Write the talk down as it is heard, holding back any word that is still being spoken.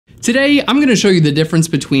Today, I'm going to show you the difference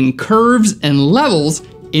between curves and levels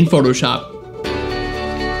in Photoshop.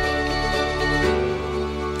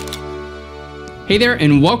 Hey there,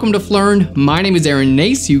 and welcome to PHLEARN. My name is Aaron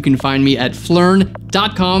Nace. You can find me at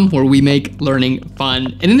PHLEARN.com, where we make learning fun.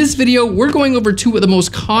 And in this video, we're going over two of the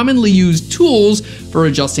most commonly used tools for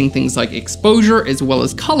adjusting things like exposure as well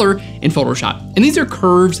as color in Photoshop. And these are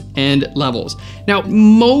curves and levels. Now,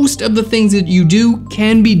 most of the things that you do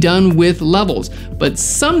can be done with levels, but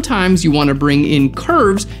sometimes you want to bring in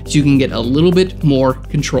curves so you can get a little bit more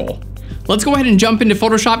control. Let's go ahead and jump into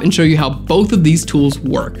Photoshop and show you how both of these tools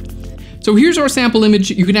work. So here's our sample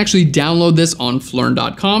image. You can actually download this on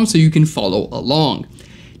PHLEARN.com so you can follow along.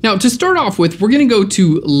 Now, to start off with, we're gonna go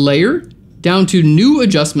to Layer, down to New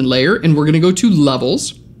Adjustment Layer, and we're gonna go to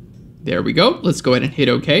Levels. There we go. Let's go ahead and hit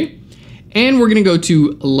OK. And we're gonna go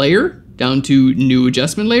to Layer, down to New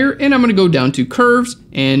Adjustment Layer, and I'm gonna go down to Curves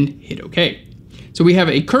and hit OK. So we have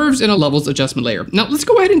a Curves and a Levels adjustment layer. Now let's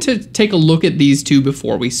go ahead and take a look at these two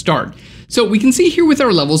before we start. So we can see here with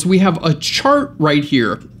our levels, we have a chart right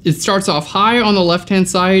here. It starts off high on the left-hand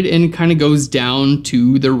side and kind of goes down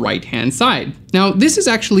to the right-hand side. Now this is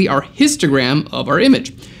actually our histogram of our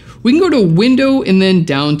image. We can go to Window and then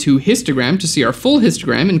down to Histogram to see our full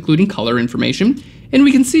histogram, including color information. And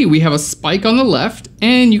we can see we have a spike on the left,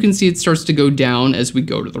 and you can see it starts to go down as we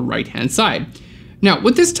go to the right-hand side. Now,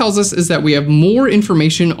 what this tells us is that we have more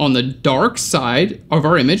information on the dark side of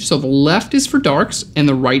our image. So the left is for darks and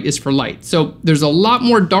the right is for light. So there's a lot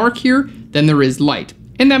more dark here than there is light.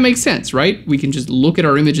 And that makes sense, right? We can just look at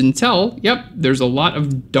our image and tell, yep, there's a lot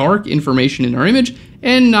of dark information in our image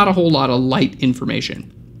and not a whole lot of light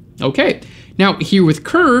information. Okay, now here with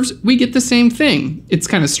curves, we get the same thing. It's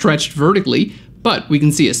kind of stretched vertically, but we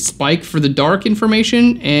can see a spike for the dark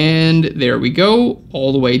information, and there we go,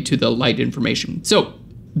 all the way to the light information. So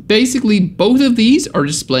basically, both of these are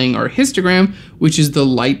displaying our histogram, which is the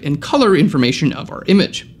light and color information of our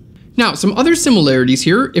image. Now, some other similarities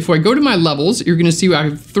here. If I go to my levels, you're gonna see I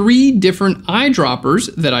have 3 different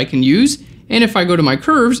eyedroppers that I can use. And if I go to my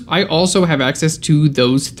curves, I also have access to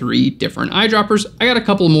those 3 different eyedroppers. I got a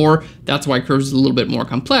couple more, that's why curves is a little bit more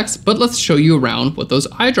complex, but let's show you around what those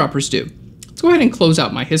eyedroppers do. Go ahead and close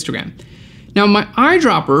out my histogram. Now my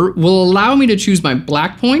eyedropper will allow me to choose my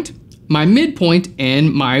black point, my midpoint,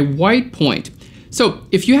 and my white point. So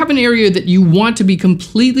if you have an area that you want to be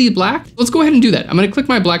completely black, let's go ahead and do that. I'm gonna click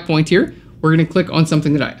my black point here. We're gonna click on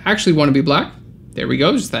something that I actually want to be black. There we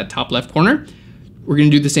go, just that top left corner. We're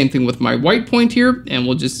gonna do the same thing with my white point here, and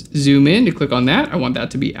we'll just zoom in to click on that. I want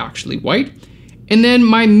that to be actually white. And then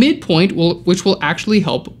my midpoint, which will actually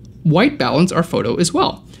help white balance our photo as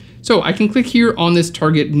well. So I can click here on this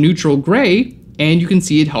target neutral gray, and you can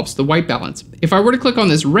see it helps the white balance. If I were to click on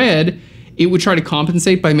this red, it would try to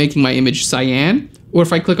compensate by making my image cyan, or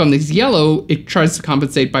if I click on this yellow, it tries to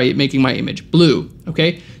compensate by making my image blue,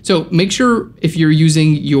 okay? So make sure if you're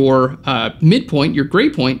using your midpoint, your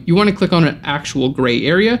gray point, you wanna click on an actual gray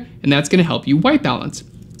area, and that's gonna help you white balance.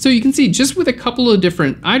 So you can see just with a couple of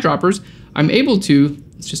different eyedroppers, I'm able to,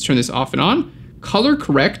 let's just turn this off and on, color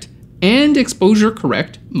correct and exposure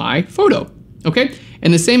correct my photo, okay?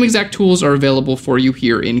 And the same exact tools are available for you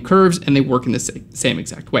here in curves, and they work in the same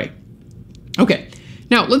exact way. Okay,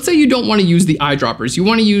 now let's say you don't wanna use the eyedroppers. You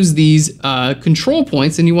wanna use these control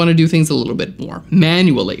points, and you wanna do things a little bit more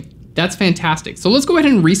manually. That's fantastic. So let's go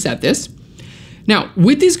ahead and reset this. Now,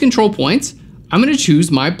 with these control points, I'm gonna choose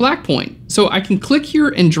my black point. So I can click here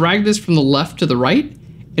and drag this from the left to the right.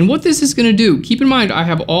 And what this is gonna do, keep in mind, I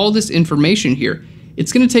have all this information here.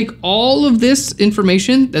 It's gonna take all of this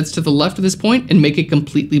information that's to the left of this point and make it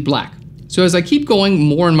completely black. So as I keep going,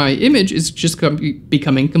 more in my image is just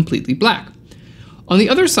becoming completely black. On the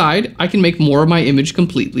other side, I can make more of my image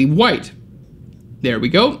completely white. There we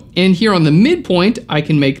go. And here on the midpoint, I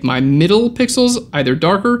can make my middle pixels either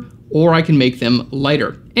darker or I can make them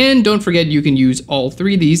lighter. And don't forget, you can use all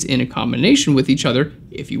 3 of these in a combination with each other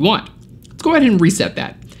if you want. Let's go ahead and reset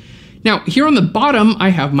that. Now, here on the bottom, I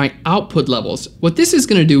have my output levels. What this is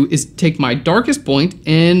gonna do is take my darkest point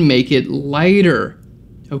and make it lighter,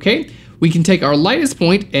 okay? We can take our lightest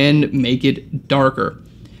point and make it darker.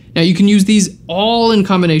 Now, you can use these all in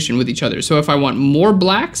combination with each other. So if I want more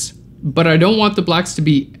blacks, but I don't want the blacks to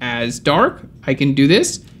be as dark, I can do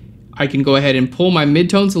this. I can go ahead and pull my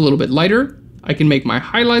midtones a little bit lighter. I can make my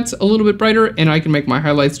highlights a little bit brighter, and I can make my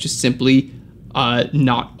highlights just simply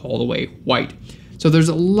not all the way white. So there's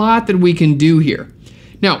a lot that we can do here.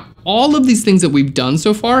 Now, all of these things that we've done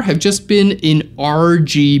so far have just been in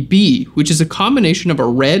RGB, which is a combination of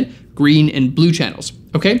our red, green, and blue channels,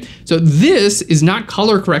 okay? So this is not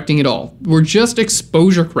color correcting at all. We're just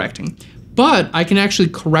exposure correcting. but I can actually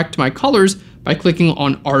correct my colors by clicking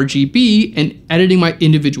on RGB and editing my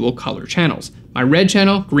individual color channels, my red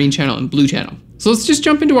channel, green channel, and blue channel. So let's just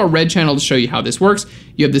jump into our red channel to show you how this works.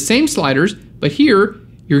 You have the same sliders, but here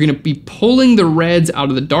you're gonna be pulling the reds out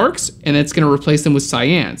of the darks, and it's gonna replace them with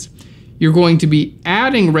cyans. You're going to be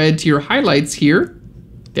adding red to your highlights here.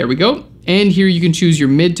 There we go. And here you can choose your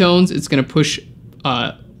midtones. It's gonna push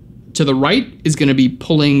to the right is gonna be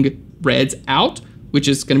pulling reds out, which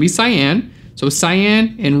is gonna be cyan. So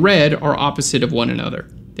cyan and red are opposite of one another.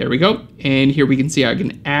 There we go. And here we can see I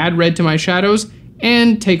can add red to my shadows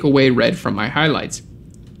and take away red from my highlights.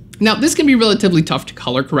 Now this can be relatively tough to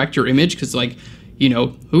color correct your image because, like, you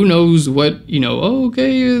know, who knows what, you know,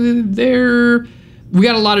 okay, there. We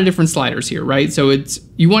got a lot of different sliders here, right? So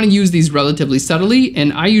you want to use these relatively subtly,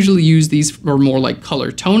 and I usually use these for more like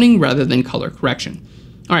color toning rather than color correction.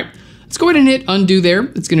 All right, let's go ahead and hit undo there.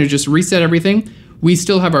 It's gonna just reset everything. We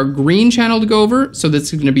still have our green channel to go over, so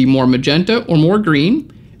that's gonna be more magenta or more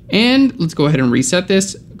green. And let's go ahead and reset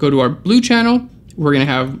this. Go to our blue channel. We're gonna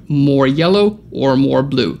have more yellow or more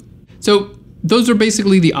blue. So those are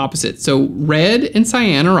basically the opposites. So red and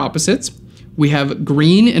cyan are opposites. We have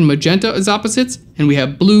green and magenta as opposites, and we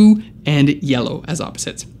have blue and yellow as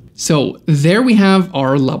opposites. So there we have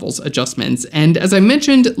our levels adjustments. And as I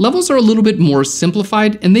mentioned, levels are a little bit more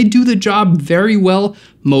simplified and they do the job very well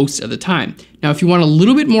most of the time. Now, if you want a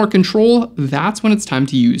little bit more control, that's when it's time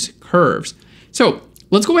to use curves. So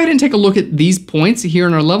let's go ahead and take a look at these points here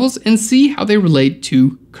in our levels and see how they relate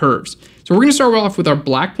to curves. So we're gonna start off with our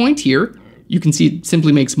black point here. You can see it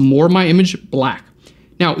simply makes more of my image black.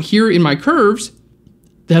 Now here in my curves,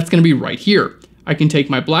 that's gonna be right here. I can take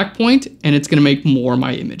my black point and it's gonna make more of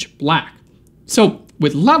my image black. So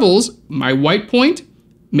with levels, my white point,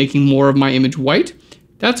 making more of my image white,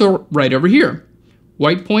 that's right over here.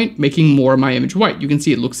 White point, making more of my image white. You can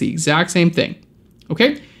see it looks the exact same thing,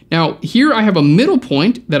 okay? Now here I have a middle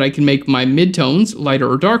point that I can make my midtones lighter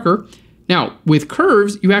or darker. Now with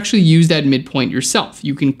curves, you actually use that midpoint yourself.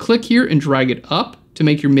 You can click here and drag it up to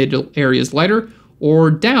make your middle areas lighter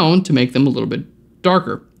or down to make them a little bit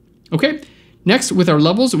darker, okay? Next, with our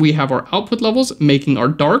levels, we have our output levels, making our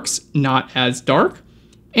darks not as dark.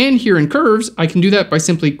 And here in curves, I can do that by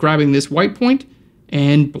simply grabbing this white point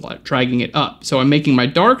and dragging it up. So I'm making my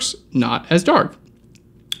darks not as dark.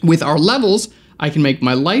 With our levels, I can make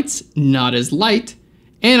my lights not as light,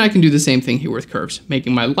 and I can do the same thing here with curves,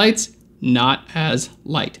 making my lights not as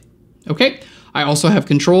light, okay? I also have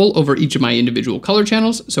control over each of my individual color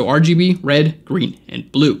channels, so RGB, red, green, and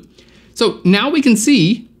blue. So now we can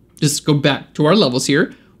see, just go back to our levels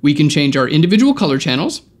here, we can change our individual color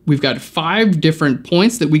channels. We've got 5 different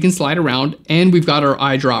points that we can slide around, and we've got our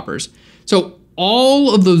eyedroppers. So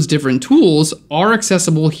all of those different tools are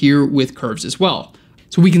accessible here with curves as well.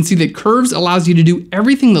 So we can see that curves allows you to do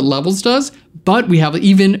everything that levels does, but we have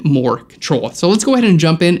even more control. So let's go ahead and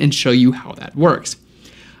jump in and show you how that works.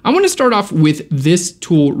 I want to start off with this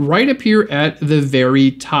tool right up here at the very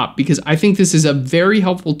top because I think this is a very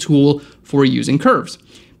helpful tool for using curves.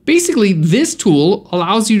 Basically, this tool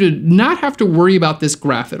allows you to not have to worry about this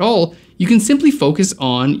graph at all. You can simply focus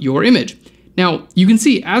on your image. Now, you can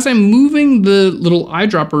see as I'm moving the little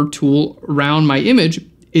eyedropper tool around my image,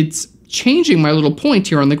 it's changing my little point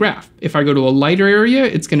here on the graph. If I go to a lighter area,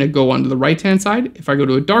 it's going to go onto the right-hand side. If I go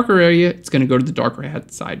to a darker area, it's going to go to the darker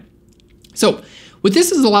hand side. So what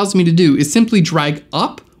this allows me to do is simply drag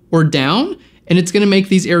up or down, and it's going to make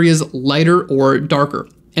these areas lighter or darker.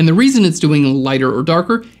 And the reason it's doing lighter or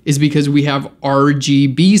darker is because we have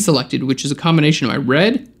RGB selected, which is a combination of my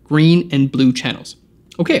red, green, and blue channels.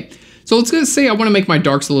 Okay, so let's go say I want to make my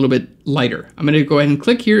darks a little bit lighter. I'm going to go ahead and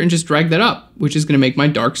click here and just drag that up, which is going to make my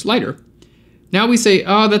darks lighter. Now we say,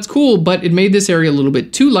 oh, that's cool, but it made this area a little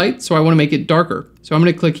bit too light, so I want to make it darker. So I'm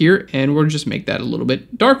going to click here and we'll just make that a little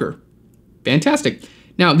bit darker. Fantastic.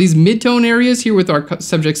 Now these mid-tone areas here with our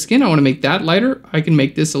subject skin, I want to make that lighter. I can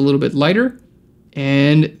make this a little bit lighter.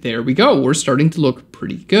 And there we go. We're starting to look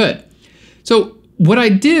pretty good. So what I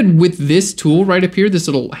did with this tool right up here, this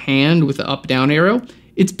little hand with the up-down arrow,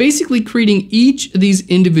 it's basically creating each of these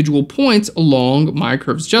individual points along my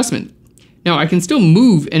curves adjustment. Now I can still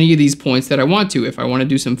move any of these points that I want to. If I want to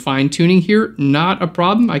do some fine tuning here, not a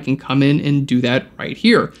problem. I can come in and do that right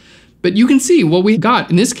here. But you can see what we got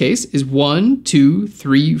in this case is 1, 2,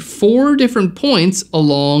 3, 4 different points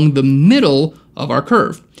along the middle of our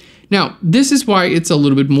curve. Now, this is why it's a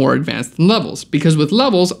little bit more advanced than levels, because with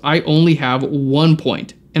levels, I only have 1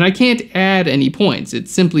 point, and I can't add any points. It's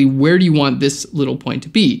simply where do you want this little point to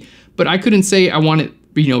be? But I couldn't say I want it,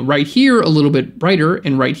 right here a little bit brighter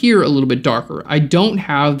and right here a little bit darker. I don't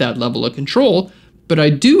have that level of control, but I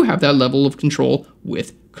do have that level of control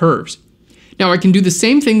with curves. Now I can do the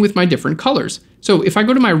same thing with my different colors. So if I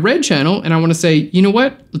go to my red channel and I want to say, you know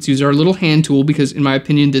what, let's use our little hand tool, because in my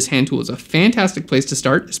opinion, this hand tool is a fantastic place to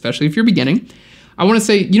start, especially if you're beginning. I want to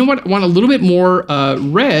say, you know what, I want a little bit more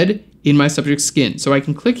red in my subject's skin. So I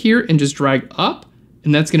can click here and just drag up,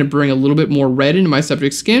 and that's going to bring a little bit more red into my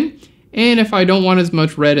subject's skin. And if I don't want as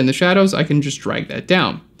much red in the shadows, I can just drag that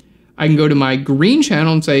down. I can go to my green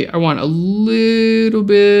channel and say, I want a little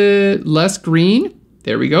bit less green.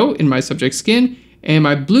 There we go, in my subject's skin. And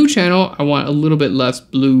my blue channel, I want a little bit less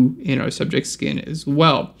blue in our subject's skin as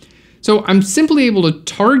well. So I'm simply able to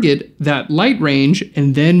target that light range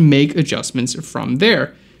and then make adjustments from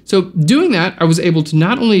there. So doing that, I was able to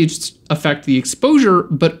not only just affect the exposure,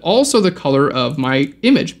 but also the color of my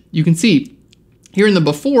image. You can see here in the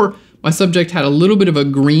before, my subject had a little bit of a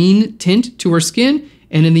green tint to her skin,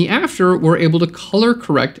 and in the after, we're able to color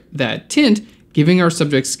correct that tint, giving our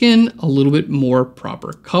subject's skin a little bit more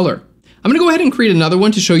proper color. I'm gonna go ahead and create another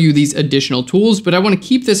one to show you these additional tools, but I wanna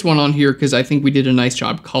keep this one on here because I think we did a nice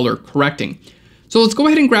job color correcting. So let's go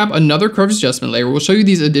ahead and grab another curves adjustment layer. We'll show you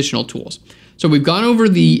these additional tools. So we've gone over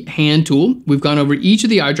the hand tool, we've gone over each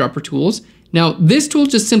of the eyedropper tools. Now this tool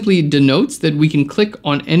just simply denotes that we can click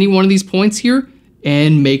on any one of these points here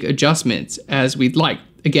and make adjustments as we'd like.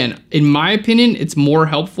 Again, in my opinion, it's more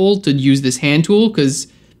helpful to use this hand tool because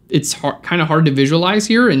it's kind of hard to visualize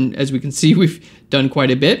here, and as we can see, we've done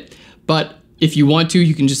quite a bit. But if you want to,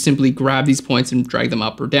 you can just simply grab these points and drag them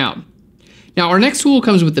up or down. Now our next tool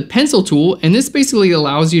comes with the pencil tool, and this basically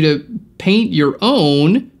allows you to paint your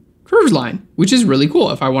own curves line, which is really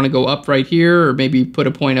cool. If I want to go up right here or maybe put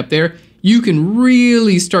a point up there, you can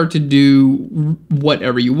really start to do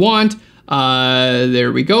whatever you want.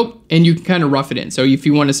 There we go. And you can kind of rough it in. So if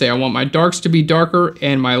you want to say, I want my darks to be darker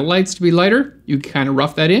and my lights to be lighter, you can kind of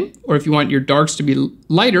rough that in. Or if you want your darks to be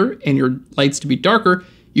lighter and your lights to be darker,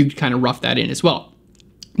 you can kind of rough that in as well.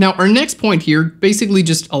 Now our next point here basically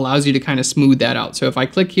just allows you to kind of smooth that out. So if I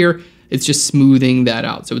click here, it's just smoothing that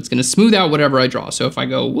out. So it's going to smooth out whatever I draw. So if I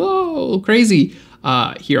go, whoa, crazy,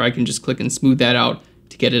 here I can just click and smooth that out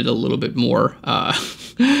to get it a little bit more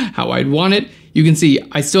how I'd want it. You can see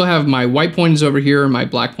I still have my white point is over here, my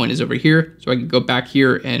black point is over here. So I can go back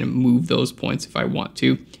here and move those points if I want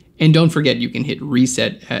to. And don't forget, you can hit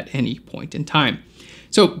reset at any point in time.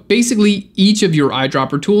 So basically each of your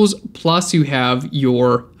eyedropper tools, plus you have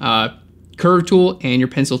your curve tool and your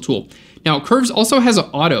pencil tool. Now curves also has an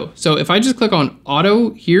auto. So if I just click on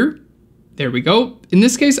auto here, there we go. In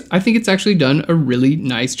this case, I think it's actually done a really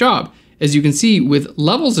nice job. As you can see with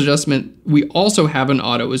levels adjustment, we also have an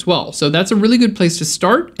auto as well. So that's a really good place to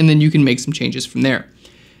start, and then you can make some changes from there.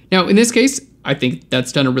 Now in this case, I think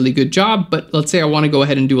that's done a really good job, but let's say I want to go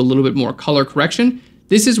ahead and do a little bit more color correction.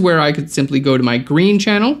 This is where I could simply go to my green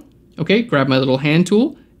channel, okay, grab my little hand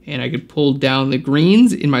tool, and I could pull down the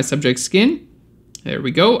greens in my subject's skin. There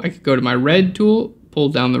we go. I could go to my red tool, pull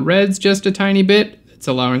down the reds just a tiny bit. It's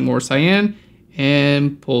allowing more cyan,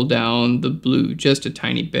 and pull down the blue just a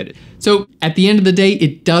tiny bit. So at the end of the day,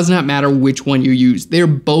 it does not matter which one you use. They're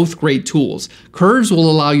both great tools. Curves will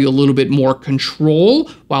allow you a little bit more control,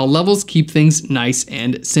 while levels keep things nice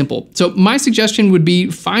and simple. So my suggestion would be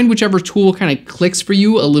find whichever tool kind of clicks for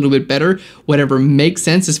you a little bit better, whatever makes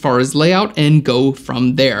sense as far as layout, and go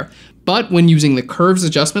from there. But when using the curves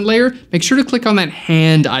adjustment layer, make sure to click on that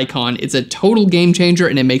hand icon. It's a total game changer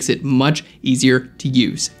and it makes it much easier to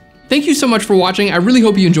use. Thank you so much for watching. I really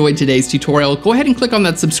hope you enjoyed today's tutorial. Go ahead and click on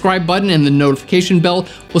that subscribe button and the notification bell.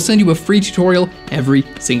 We'll send you a free tutorial every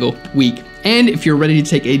single week. And if you're ready to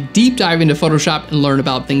take a deep dive into Photoshop and learn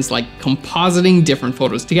about things like compositing different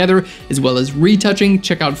photos together, as well as retouching,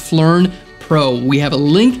 check out PHLEARN PRO. We have a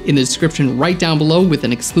link in the description right down below with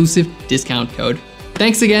an exclusive discount code.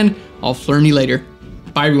 Thanks again. I'll PHLEARN you later.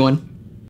 Bye everyone.